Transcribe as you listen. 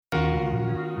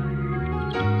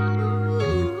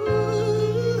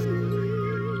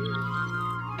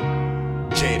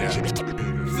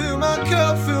Fill my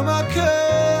cup, fill my cup.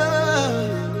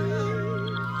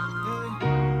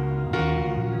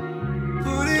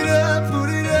 Put it up, put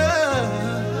it up.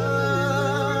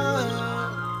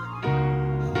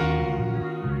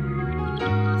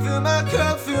 Fill my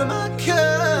cup, fill my cup.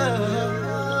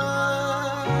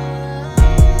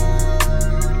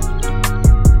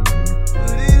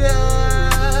 Put it up.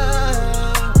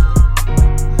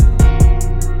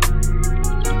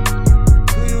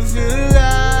 Do you feel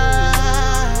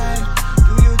alive?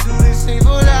 Do you do this thing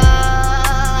for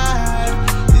life?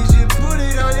 Did you put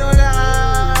it on your life?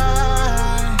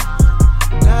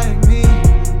 Like me,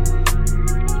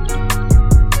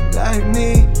 like me.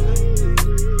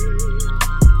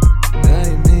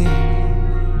 Like me.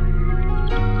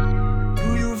 Do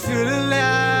you feel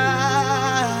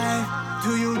alive?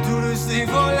 Do you do this thing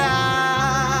for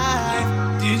life?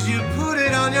 Did you put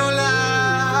it on your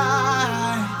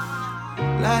life?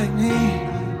 Like me.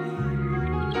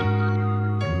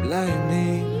 Like me.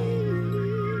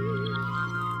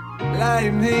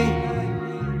 Like me.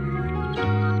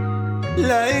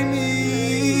 Like me.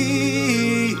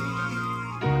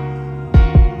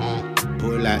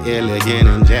 Pull out elegant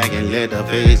and jacking, let the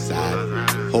face out.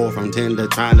 Whole from Tinder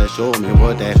trying to show me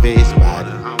what that face about.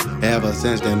 Ever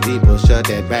since them people shut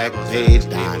that back page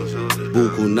down.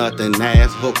 Buku nothing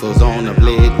ass hookers on the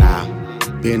blade now.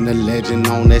 Been a legend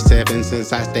on that 7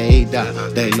 since I stayed up.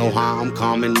 They know how I'm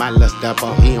coming, my little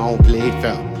stepper, he don't play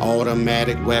fair.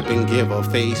 Automatic weapon, give a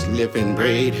facelift and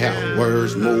braid hair.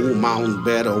 Words move mountains,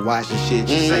 better watch the shit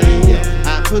you say.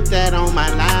 I put that on my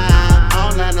life,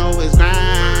 all I know is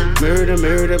grind. Murder,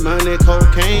 murder, money,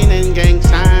 cocaine, and gang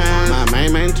signs. My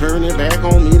main man turn it back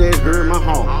on me, that hurt my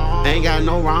heart. Ain't got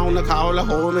no round to call to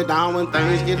hold me down when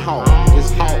things get hard.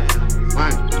 It's hard,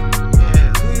 right?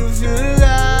 Do you feel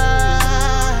alive?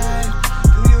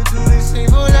 Do you do this thing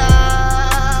for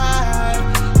life?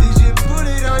 Did you put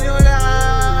it on your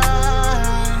life?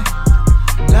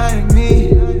 Like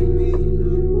me.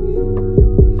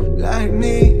 Like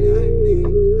me.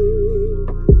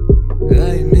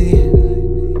 Like me.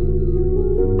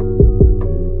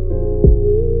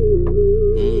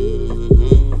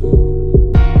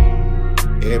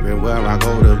 Everywhere I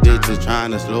go, the bitches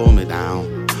trying to slow me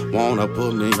down. Wanna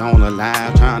put me on a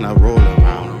live, trying to roll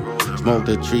around. Smoke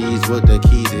the trees with the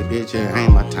keys, it bitch, it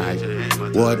ain't my type.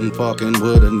 Wasn't fucking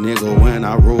with a nigga when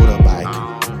I rode a bike.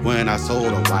 When I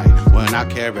sold a white, when I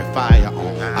carry fire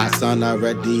on. I son her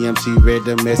at DMC, read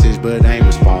the message but ain't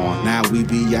respond. Now we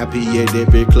VIP at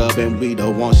every club and we the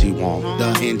one she want.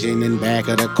 The engine in back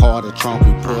of the car, the trunk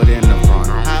we put in the front.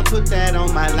 I put that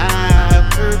on my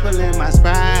life, purple in my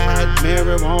Sprite.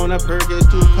 Marijuana, Perkins,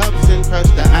 2 cups and crush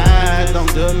the eyes.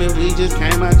 Don't do me, we just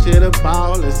came out to the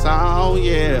ball, it's all,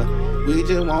 yeah. We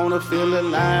just wanna feel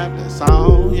alive, that's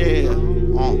all, yeah.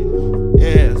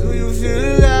 Yeah. Do you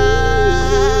feel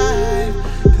alive?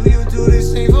 Do you do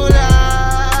this thing for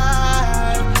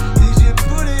life? Did you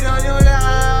put it on your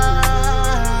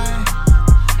life?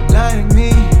 Like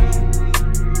me.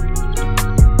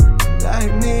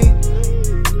 Like me.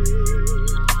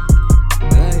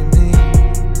 Like me.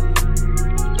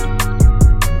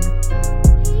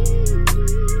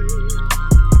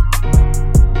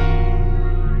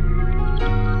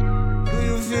 Do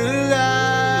you feel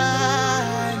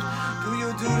alive? Do you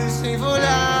do this thing for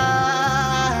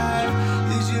life?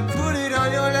 Did you put it on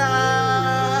your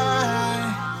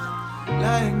life?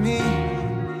 Like me.